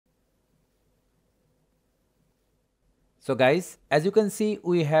So guys, as you can see,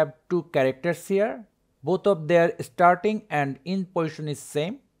 we have two characters here. Both of their starting and end position is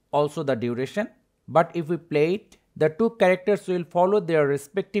same, also the duration. But if we play it, the two characters will follow their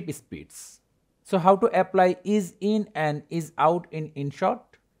respective speeds. So how to apply is in and is out in InShot?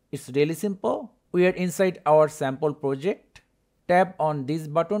 It's really simple. We are inside our sample project. Tap on this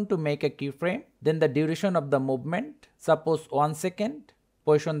button to make a keyframe. Then the duration of the movement, suppose 1 second.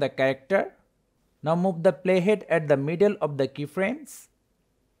 Position the character. Now move the playhead at the middle of the keyframes.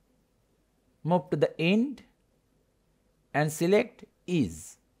 Move to the end and select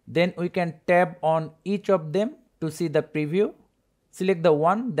is. Then we can tap on each of them to see the preview. Select the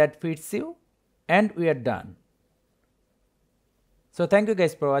one that fits you and we are done. So thank you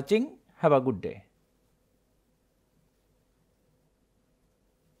guys for watching. Have a good day.